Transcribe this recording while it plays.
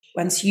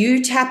Once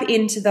you tap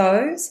into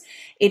those,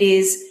 it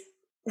is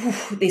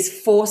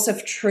this force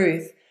of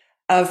truth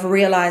of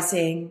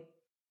realizing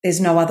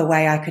there's no other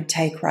way I could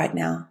take right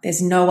now.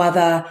 There's no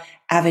other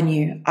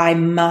avenue. I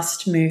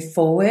must move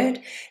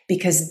forward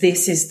because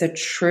this is the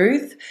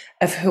truth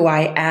of who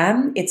I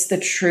am. It's the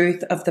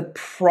truth of the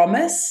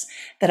promise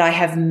that I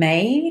have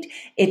made.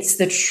 It's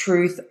the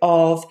truth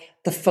of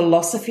the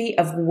philosophy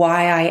of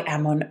why I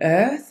am on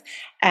earth.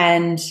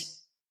 And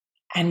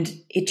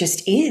it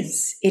just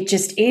is. It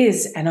just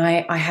is. And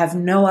I have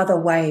no other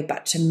way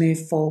but to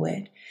move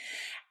forward.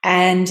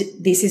 And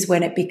this is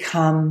when it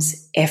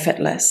becomes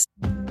effortless.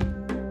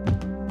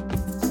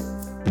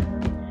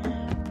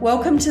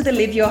 Welcome to the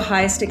Live Your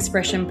Highest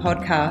Expression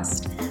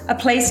podcast, a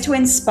place to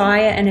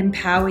inspire and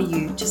empower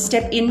you to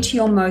step into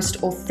your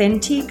most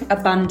authentic,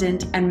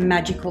 abundant, and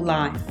magical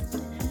life.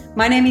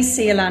 My name is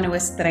Cielanu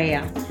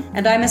Estrella,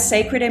 and I'm a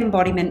sacred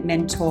embodiment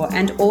mentor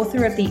and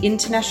author of the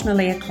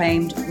internationally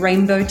acclaimed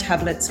Rainbow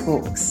Tablets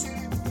books.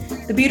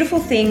 The beautiful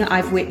thing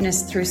I've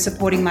witnessed through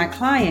supporting my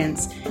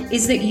clients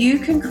is that you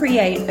can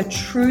create a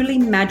truly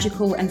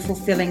magical and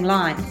fulfilling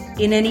life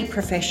in any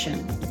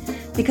profession,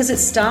 because it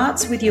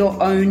starts with your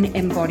own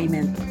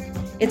embodiment.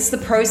 It's the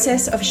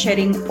process of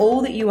shedding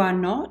all that you are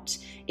not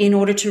in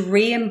order to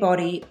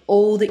re-embody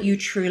all that you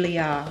truly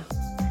are.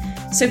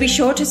 So be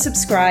sure to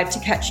subscribe to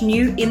catch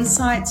new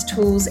insights,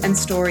 tools, and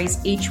stories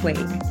each week.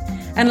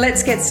 And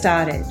let's get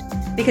started,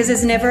 because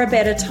there's never a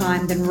better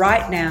time than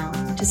right now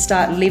to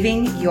start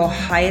living your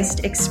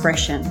highest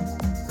expression.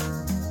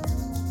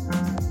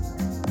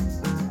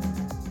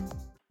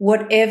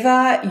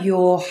 Whatever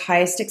your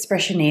highest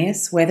expression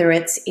is, whether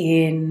it's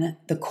in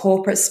the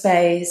corporate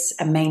space,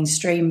 a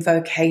mainstream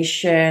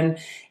vocation,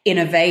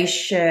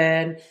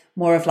 innovation,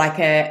 more of like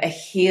a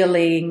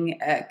healing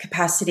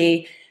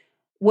capacity,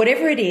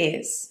 whatever it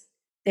is,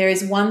 there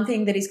is one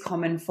thing that is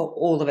common for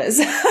all of us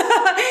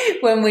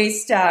when we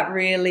start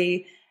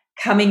really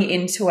coming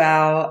into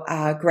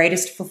our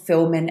greatest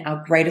fulfillment,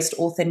 our greatest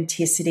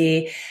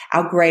authenticity,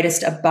 our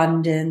greatest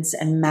abundance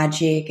and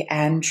magic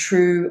and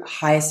true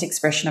highest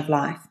expression of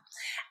life.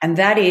 And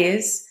that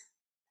is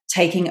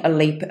taking a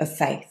leap of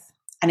faith.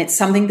 And it's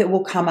something that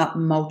will come up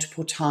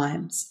multiple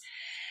times.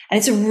 And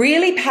it's a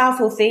really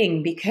powerful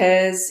thing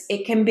because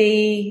it can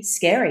be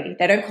scary.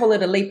 They don't call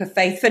it a leap of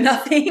faith for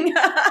nothing.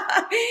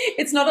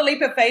 It's not a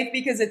leap of faith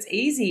because it's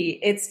easy.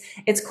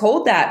 It's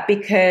called that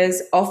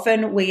because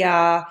often we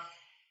are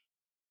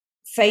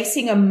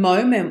facing a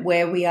moment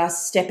where we are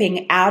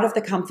stepping out of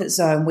the comfort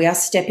zone. We are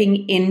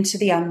stepping into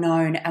the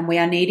unknown, and we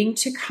are needing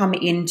to come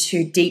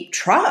into deep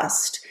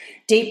trust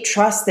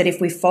that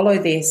if we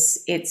follow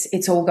this,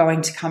 it's all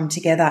going to come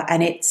together,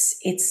 and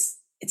it's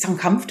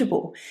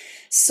uncomfortable.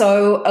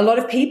 So a lot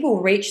of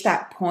people reach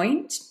that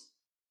point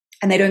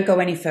and they don't go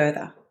any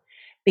further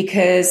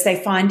because they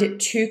find it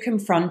too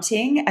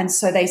confronting. And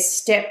so they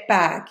step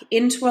back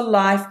into a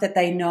life that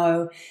they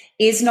know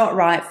is not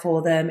right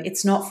for them.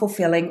 It's not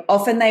fulfilling.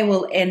 Often they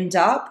will end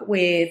up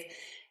with,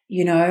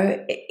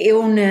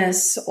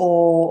 illness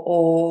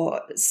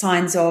or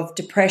signs of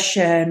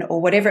depression or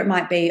whatever it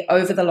might be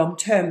over the long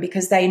term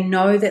because they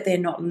know that they're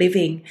not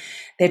living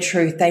their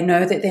truth. They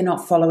know that they're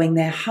not following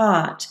their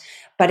heart.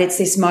 But it's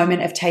this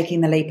moment of taking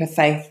the leap of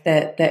faith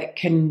that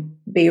can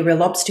be a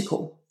real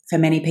obstacle for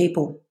many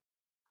people.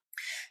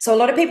 So a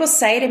lot of people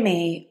say to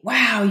me,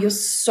 wow, you're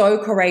so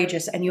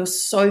courageous and you're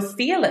so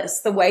fearless,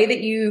 the way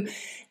that you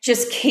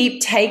just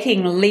keep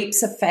taking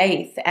leaps of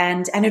faith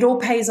and it all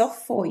pays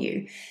off for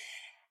you.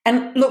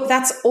 And look,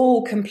 that's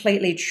all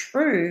completely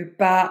true,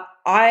 but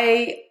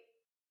I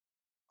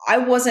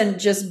wasn't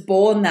just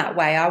born that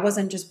way. I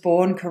wasn't just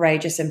born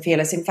courageous and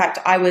fearless. In fact,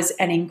 I was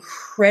an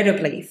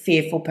incredibly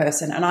fearful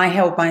person, and I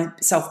held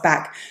myself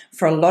back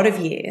for a lot of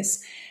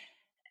years.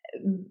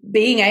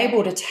 Being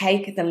able to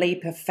take the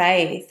leap of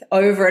faith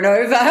over and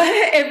over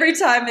every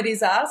time it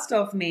is asked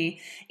of me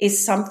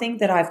is something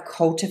that I've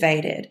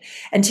cultivated.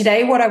 And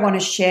today what I want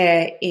to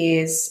share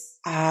is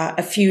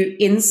a few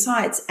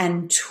insights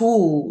and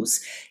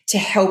tools to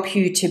help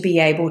you to be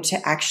able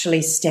to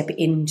actually step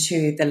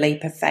into the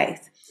leap of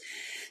faith.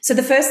 So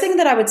the first thing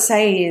that I would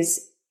say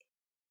is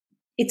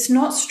it's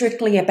not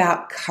strictly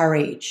about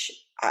courage.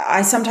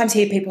 I sometimes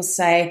hear people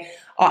say,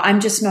 oh, I'm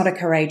just not a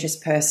courageous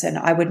person.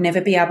 I would never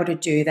be able to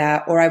do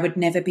that, or I would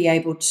never be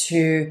able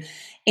to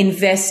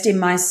invest in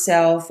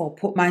myself or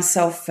put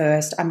myself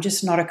first. I'm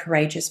just not a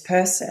courageous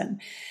person.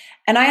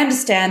 And I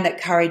understand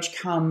that courage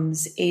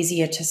comes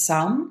easier to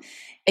some.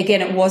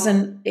 Again, it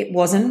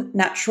wasn't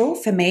natural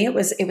for me. It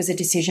was a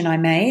decision I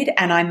made,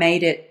 and I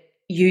made it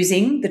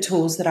using the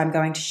tools that I'm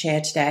going to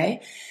share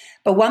today.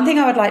 But one thing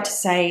I would like to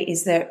say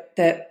is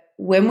that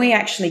when we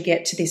actually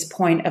get to this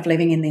point of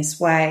living in this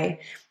way,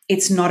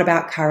 it's not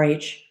about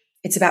courage.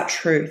 It's about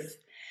truth.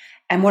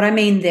 And what I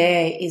mean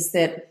there is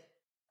that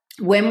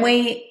when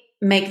we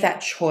make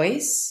that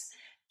choice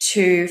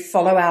to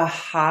follow our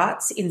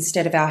hearts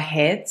instead of our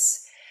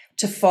heads,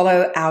 to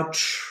follow our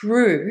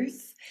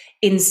truth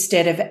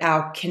instead of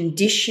our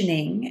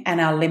conditioning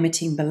and our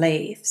limiting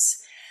beliefs,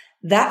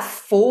 that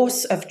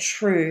force of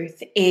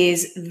truth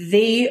is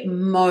the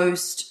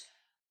most,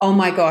 oh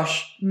my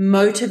gosh,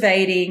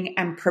 motivating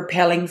and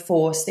propelling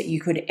force that you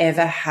could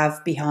ever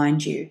have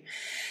behind you.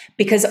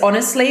 Because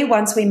honestly,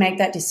 once we make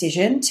that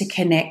decision to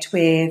connect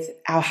with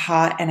our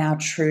heart and our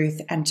truth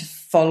and to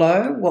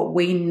follow what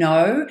we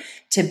know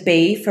to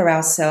be for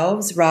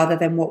ourselves rather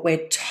than what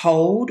we're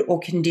told or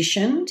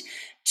conditioned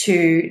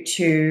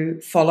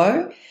to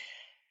follow,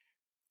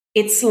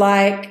 it's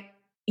like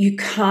you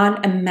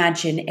can't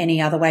imagine any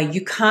other way.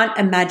 You can't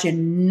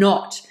imagine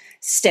not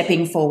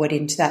stepping forward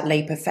into that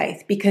leap of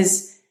faith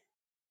because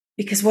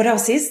what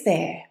else is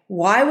there?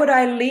 Why would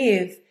I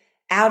live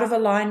out of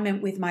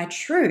alignment with my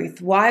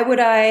truth? Why would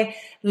I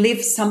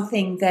live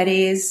something that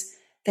is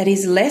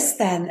less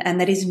than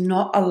and that is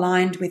not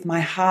aligned with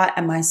my heart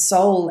and my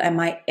soul and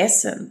my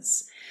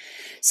essence?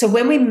 So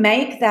when we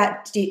make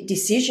that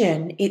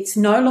decision, it's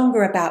no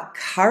longer about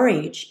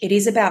courage. It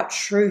is about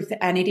truth,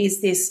 and it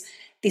is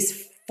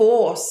this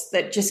force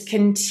that just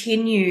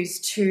continues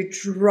to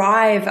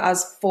drive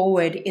us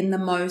forward in the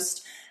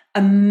most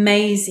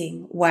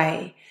amazing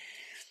way.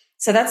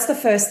 So that's the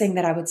first thing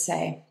that I would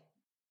say.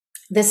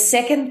 The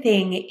second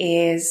thing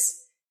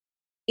is,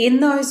 in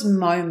those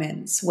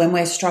moments when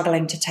we're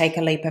struggling to take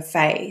a leap of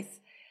faith,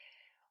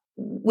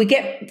 we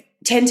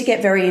tend to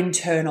get very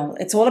internal.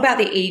 It's all about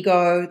the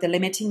ego, the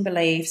limiting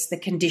beliefs, the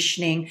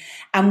conditioning,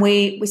 and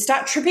we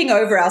start tripping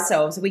over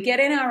ourselves. We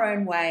get in our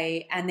own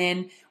way, and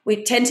then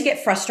we tend to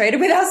get frustrated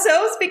with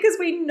ourselves because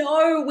we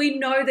know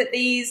that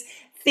these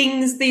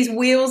things, these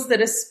wheels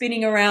that are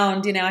spinning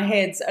around in our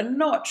heads are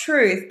not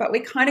truth, but we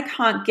kind of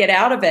can't get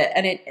out of it.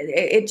 And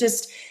it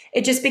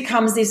just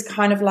becomes this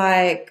kind of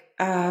like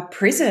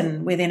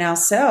prison within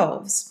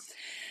ourselves.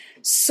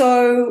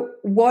 So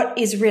what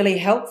is really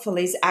helpful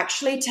is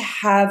actually to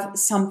have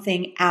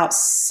something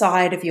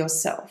outside of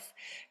yourself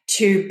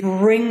to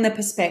bring the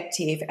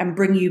perspective and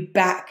bring you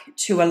back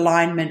to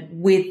alignment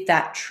with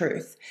that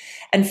truth.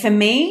 And for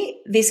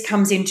me, this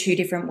comes in two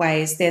different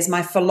ways. There's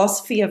my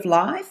philosophy of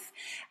life,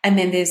 and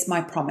then there's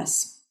my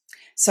promise.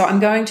 So I'm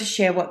going to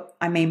share what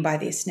I mean by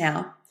this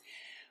now.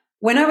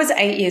 When I was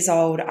 8 years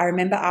old, I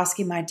remember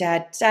asking my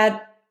dad,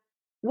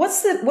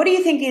 what do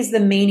you think is the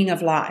meaning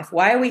of life?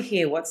 Why are we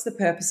here? What's the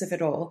purpose of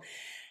it all?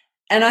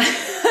 And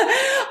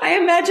I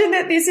imagine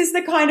that this is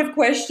the kind of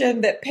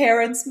question that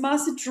parents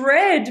must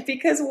dread,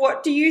 because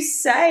what do you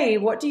say?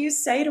 What do you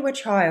say to a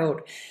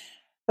child?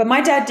 But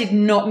my dad did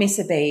not miss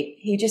a beat.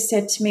 He just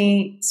said to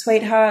me,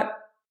 sweetheart,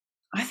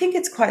 I think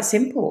it's quite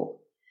simple.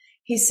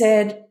 He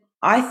said,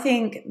 I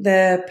think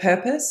the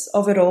purpose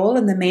of it all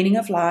and the meaning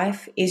of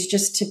life is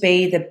just to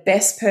be the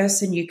best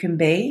person you can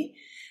be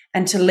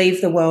and to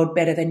leave the world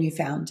better than you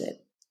found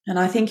it. And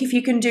I think if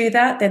you can do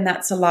that, then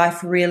that's a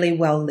life really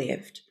well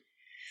lived.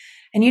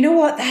 And you know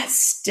what? That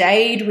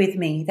stayed with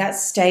me.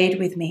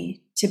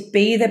 To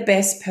be the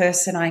best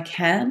person I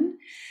can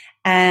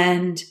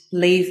and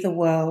leave the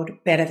world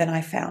better than I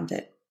found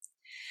it.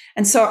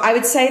 And so I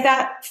would say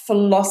that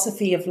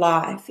philosophy of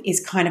life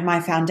is kind of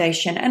my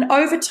foundation. And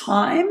over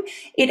time,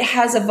 it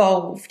has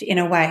evolved in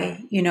a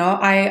way. You know,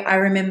 I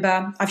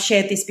remember, I've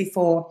shared this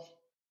before,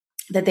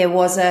 that there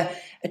was a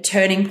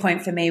turning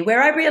point for me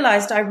where I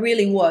realized I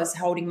really was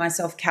holding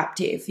myself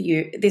captive.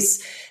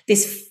 This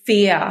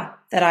fear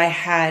that I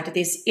had,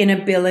 this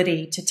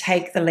inability to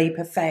take the leap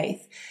of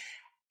faith.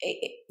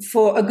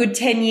 For a good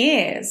 10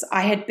 years,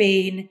 I had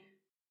been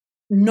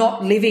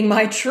not living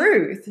my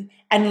truth,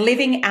 and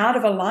living out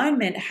of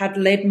alignment had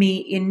led me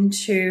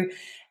into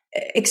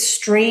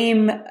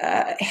extreme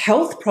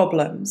health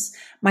problems.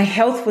 My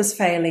health was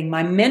failing.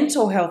 My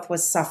mental health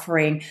was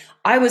suffering.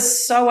 I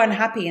was so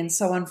unhappy and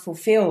so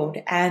unfulfilled.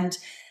 And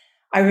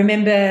I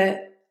remember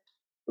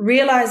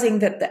realizing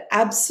that the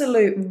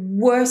absolute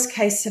worst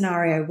case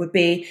scenario would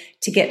be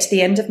to get to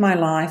the end of my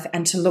life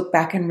and to look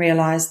back and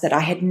realize that I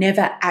had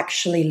never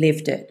actually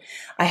lived it.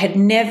 I had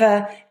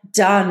never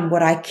done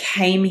what I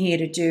came here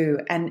to do.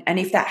 And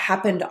if that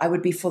happened, I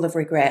would be full of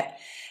regret.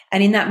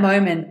 And in that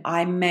moment,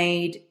 I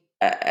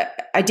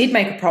did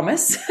make a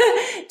promise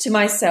to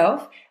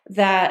myself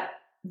that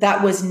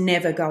was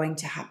never going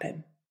to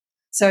happen.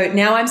 So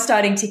now I'm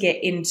starting to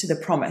get into the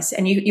promise,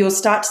 and you'll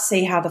start to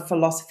see how the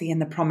philosophy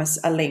and the promise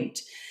are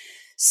linked.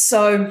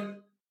 So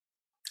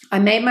I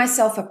made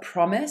myself a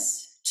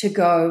promise to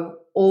go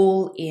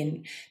all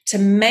in, to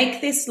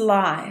make this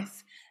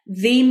life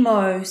the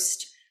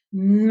most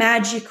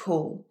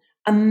magical,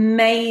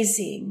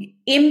 amazing,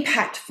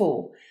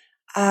 impactful,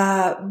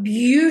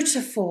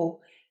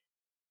 beautiful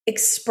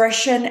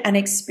expression and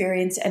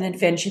experience and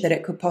adventure that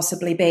it could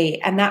possibly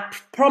be. And that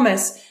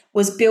promise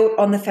was built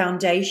on the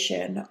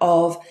foundation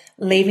of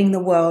leaving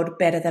the world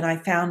better than I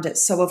found it.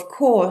 So of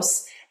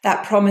course,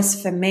 that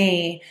promise for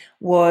me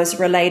was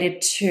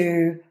related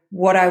to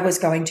what I was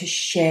going to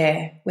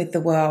share with the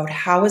world.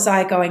 How was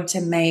I going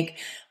to make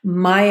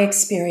my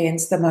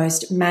experience the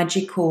most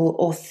magical,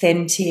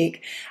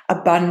 authentic,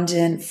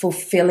 abundant,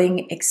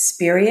 fulfilling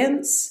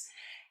experience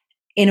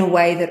in a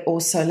way that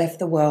also left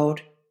the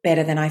world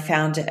better than I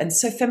found it. And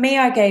so for me,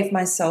 I gave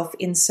myself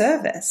in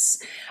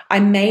service. I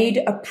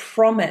made a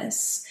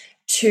promise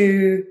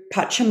to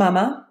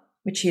Pachamama,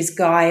 which is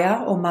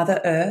Gaia or Mother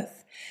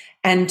Earth,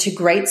 and to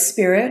Great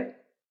Spirit,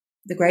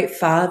 the Great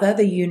Father,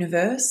 the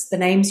universe. The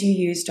names you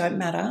use don't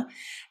matter.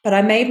 But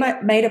I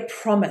made a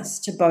promise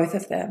to both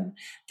of them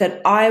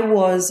that I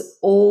was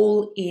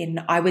all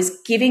in. I was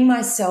giving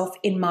myself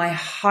in my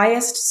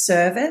highest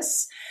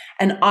service,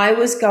 and I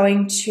was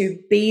going to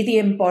be the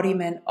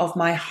embodiment of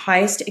my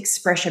highest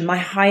expression, my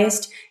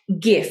highest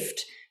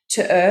gift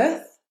to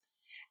Earth,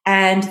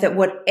 and that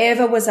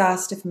whatever was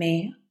asked of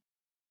me,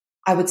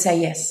 I would say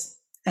yes,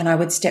 and I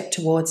would step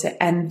towards it.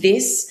 And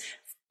this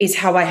is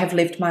how I have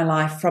lived my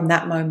life from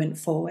that moment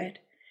forward.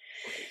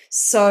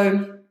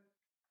 So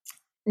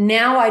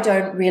now I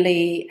don't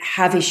really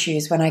have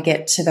issues when I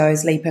get to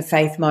those leap of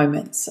faith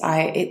moments.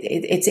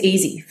 It's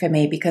easy for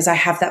me because I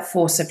have that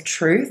force of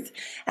truth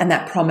and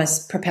that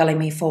promise propelling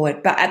me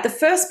forward. But at the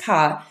first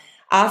part,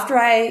 after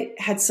I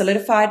had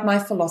solidified my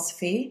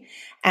philosophy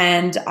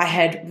and I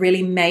had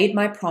really made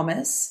my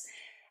promise,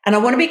 and I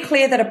want to be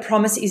clear that a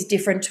promise is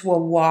different to a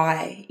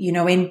why. You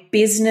know, in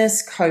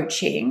business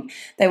coaching,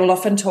 they will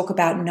often talk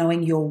about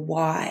knowing your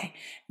why.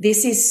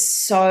 This is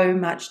so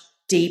much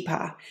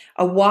deeper.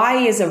 A why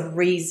is a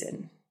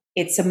reason.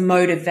 It's a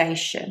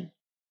motivation.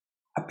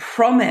 A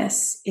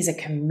promise is a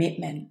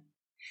commitment.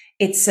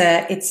 It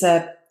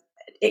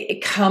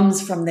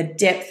comes from the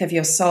depth of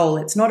your soul.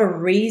 It's not a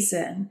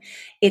reason.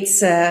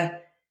 It's a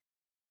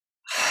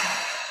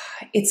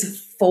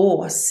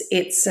force.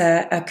 It's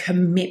a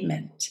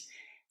commitment.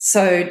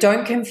 So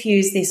don't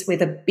confuse this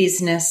with a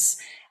business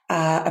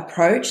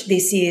approach.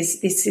 This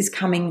is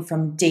coming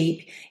from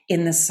deep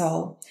in the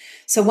soul.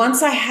 So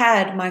once I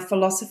had my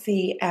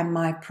philosophy and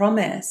my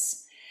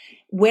promise,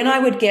 when I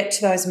would get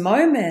to those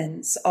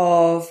moments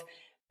of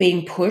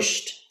being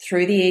pushed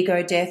through the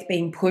ego death,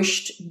 being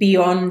pushed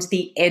beyond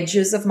the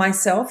edges of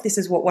myself, this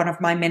is what one of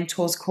my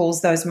mentors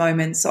calls those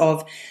moments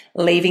of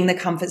leaving the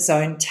comfort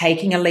zone,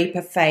 taking a leap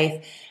of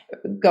faith,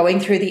 going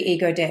through the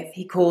ego death.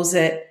 He calls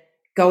it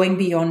going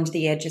beyond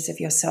the edges of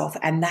yourself.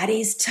 And that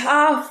is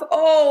tough.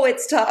 Oh,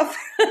 it's tough.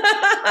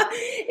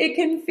 It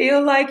can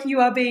feel like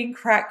you are being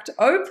cracked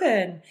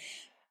open.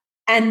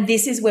 And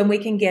this is when we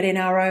can get in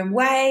our own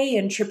way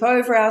and trip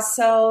over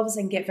ourselves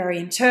and get very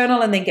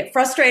internal and then get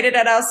frustrated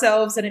at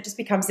ourselves. And it just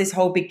becomes this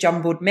whole big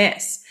jumbled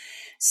mess.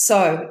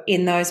 So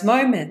in those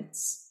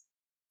moments,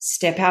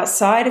 step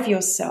outside of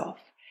yourself,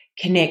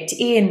 connect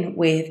in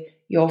with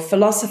your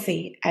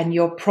philosophy and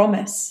your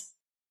promise.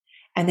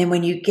 And then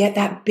when you get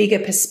that bigger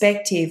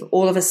perspective,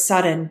 all of a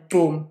sudden,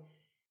 boom,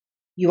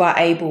 you are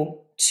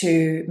able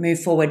to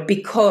move forward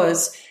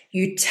because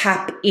you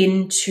tap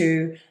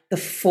into the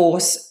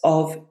force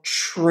of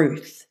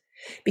truth,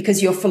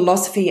 because your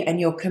philosophy and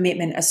your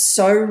commitment are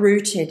so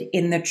rooted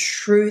in the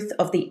truth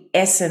of the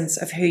essence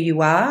of who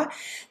you are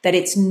that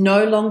it's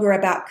no longer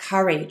about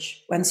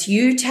courage. Once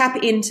you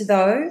tap into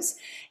those,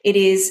 it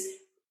is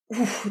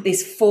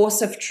this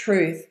force of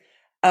truth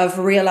of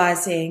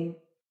realizing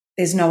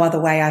there's no other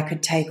way I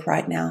could take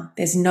right now.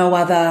 There's no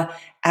other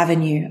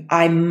avenue.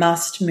 I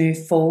must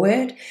move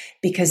forward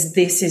because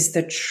this is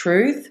the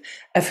truth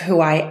of who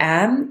I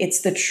am.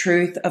 It's the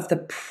truth of the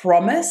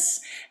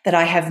promise that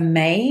I have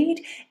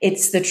made.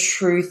 It's the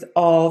truth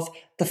of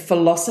the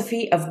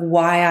philosophy of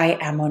why I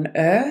am on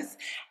earth.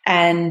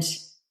 And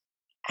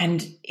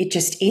it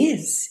just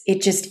is.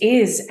 It just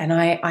is. And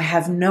I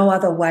have no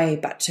other way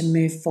but to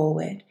move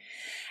forward.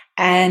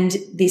 And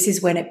this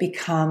is when it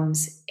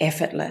becomes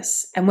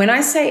effortless. And when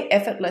I say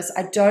effortless,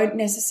 I don't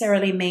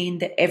necessarily mean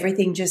that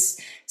everything just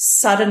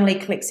suddenly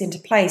clicks into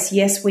place.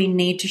 Yes, we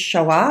need to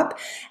show up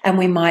and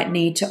we might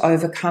need to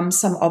overcome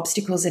some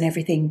obstacles and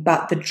everything,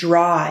 but the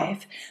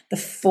drive, the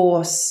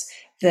force,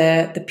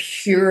 the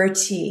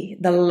purity,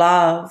 the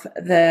love,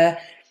 the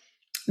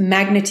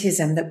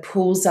magnetism that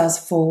pulls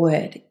us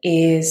forward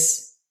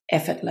is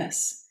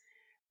effortless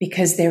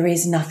because there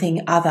is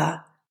nothing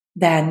other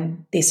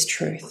than this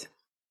truth.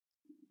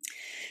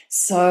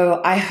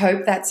 So I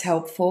hope that's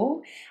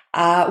helpful.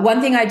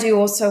 One thing I do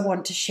also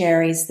want to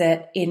share is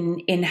that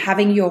in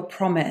having your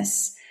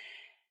promise,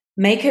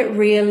 make it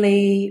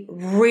really,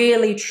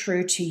 really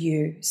true to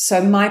you.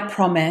 So my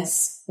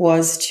promise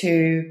was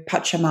to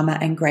Pachamama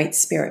and Great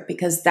Spirit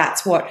because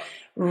that's what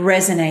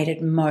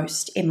resonated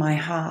most in my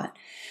heart.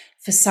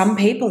 For some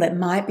people, it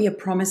might be a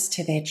promise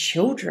to their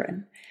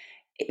children.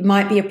 It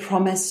might be a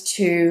promise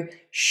to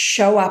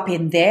show up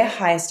in their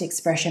highest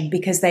expression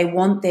because they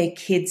want their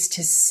kids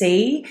to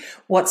see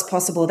what's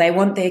possible. They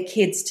want their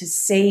kids to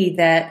see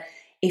that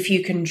if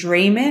you can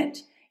dream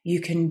it,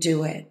 you can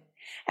do it.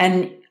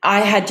 And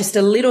I had just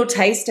a little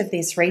taste of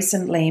this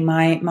recently.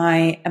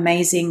 My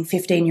amazing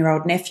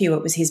 15-year-old nephew,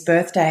 it was his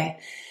birthday.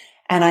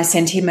 And I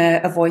sent him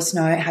a voice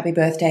note, happy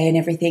birthday and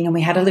everything. And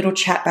we had a little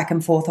chat back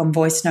and forth on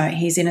voice note.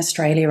 He's in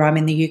Australia, I'm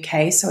in the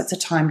UK, so it's a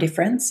time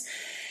difference.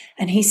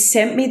 And he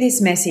sent me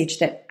this message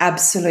that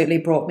absolutely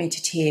brought me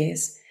to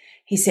tears.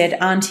 He said,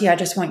 Auntie, I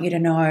just want you to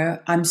know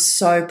I'm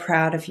so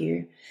proud of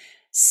you.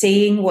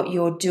 seeing what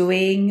you're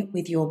doing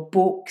with your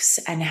books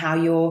and how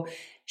you're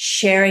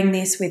sharing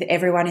this with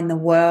everyone in the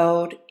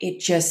world, it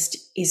just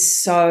is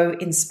so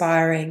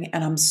inspiring,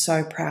 and I'm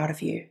so proud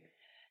of you.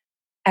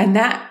 And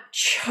that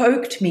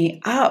choked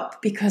me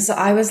up because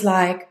I was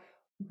like,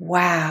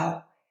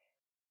 wow.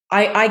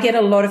 I get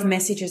a lot of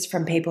messages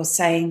from people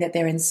saying that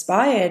they're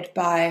inspired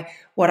by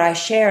what I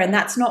share, and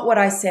that's not what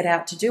I set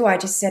out to do. I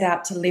just set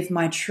out to live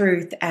my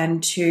truth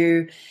and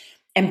to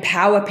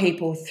empower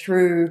people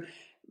through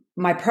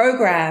my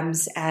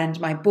programs and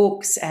my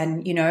books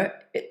and,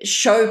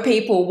 show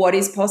people what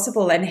is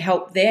possible and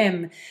help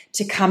them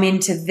to come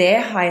into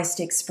their highest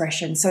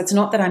expression. So it's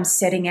not that I'm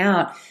setting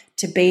out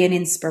to be an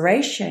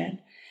inspiration,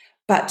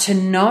 but to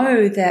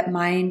know that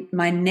my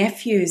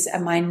nephews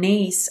and my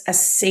niece are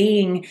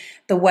seeing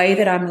the way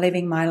that I'm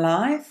living my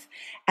life,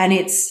 and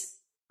it's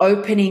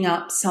opening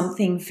up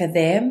something for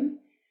them,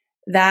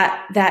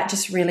 that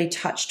just really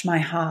touched my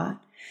heart.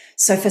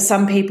 So for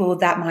some people,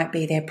 that might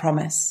be their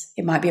promise.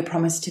 It might be a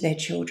promise to their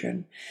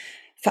children.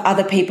 For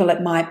other people,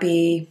 it might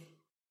be,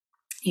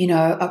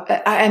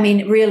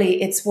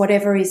 really, it's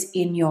whatever is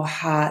in your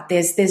heart.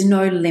 There's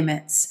no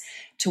limits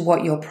to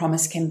what your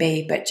promise can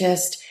be, but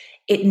just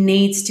it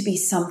needs to be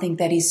something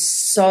that is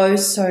so,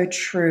 so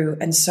true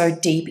and so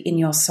deep in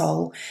your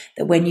soul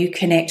that when you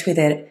connect with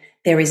it,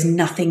 there is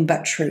nothing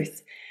but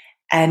truth.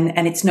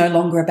 And it's no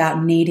longer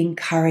about needing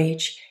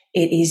courage.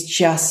 It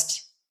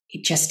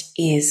just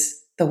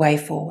is the way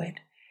forward.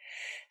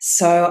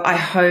 So I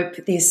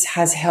hope this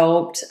has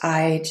helped.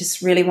 I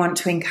just really want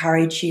to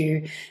encourage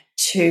you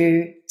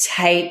to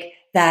take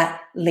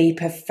that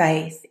leap of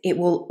faith. It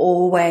will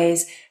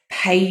always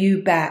pay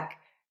you back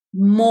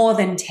more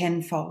than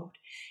tenfold.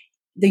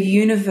 The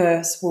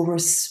universe will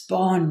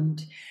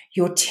respond.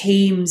 Your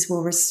teams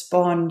will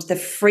respond. The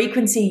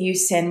frequency you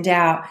send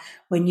out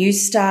when you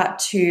start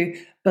to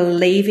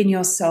believe in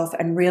yourself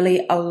and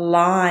really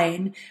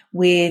align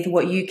with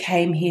what you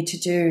came here to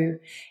do,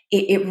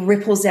 it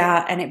ripples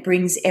out and it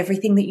brings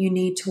everything that you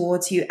need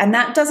towards you. And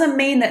that doesn't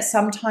mean that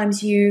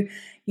sometimes you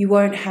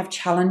won't have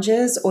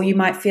challenges or you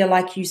might feel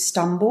like you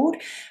stumbled.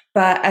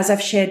 But as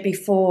I've shared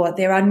before,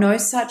 there are no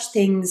such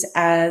things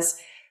as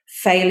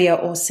failure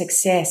or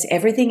success.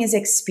 Everything is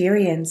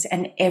experience,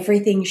 and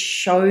everything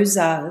shows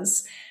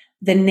us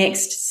the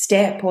next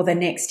step or the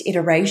next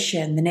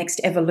iteration, the next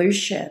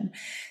evolution.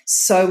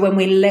 So when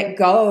we let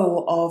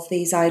go of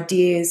these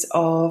ideas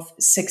of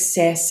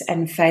success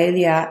and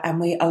failure and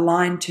we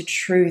align to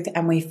truth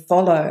and we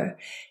follow,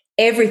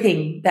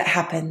 everything that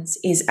happens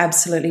is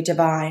absolutely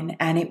divine,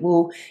 and it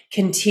will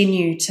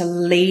continue to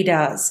lead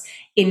us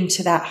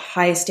into that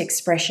highest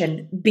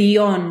expression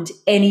beyond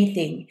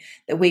anything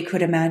that we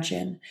could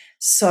imagine.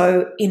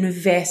 So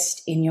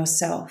invest in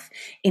yourself.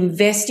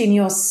 Invest in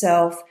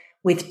yourself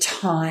with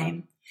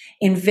time.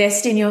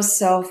 Invest in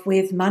yourself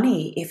with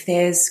money. If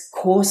there's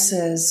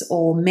courses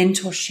or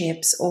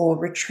mentorships or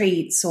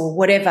retreats or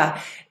whatever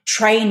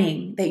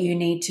training that you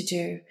need to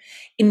do,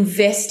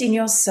 invest in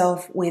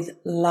yourself with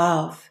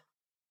love.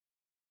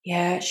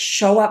 Yeah,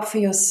 show up for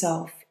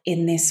yourself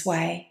in this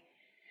way,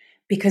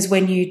 because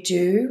when you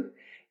do,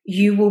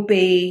 you will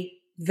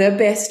be the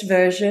best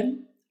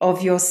version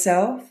of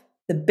yourself,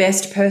 the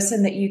best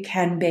person that you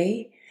can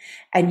be,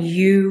 and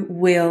you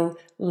will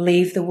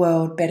leave the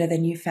world better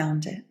than you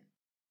found it.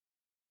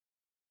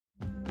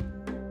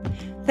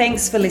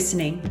 Thanks for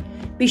listening.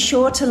 Be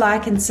sure to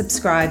like and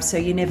subscribe so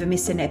you never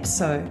miss an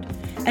episode,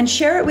 and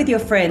share it with your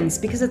friends,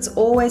 because it's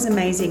always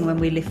amazing when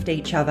we lift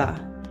each other.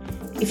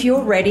 If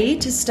you're ready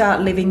to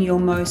start living your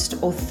most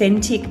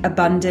authentic,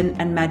 abundant,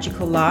 and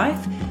magical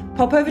life,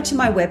 pop over to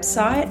my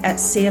website at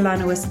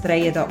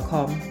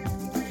cielanoestrella.com.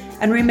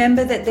 And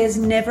remember that there's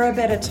never a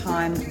better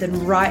time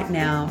than right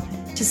now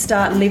to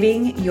start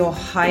living your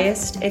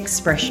highest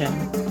expression.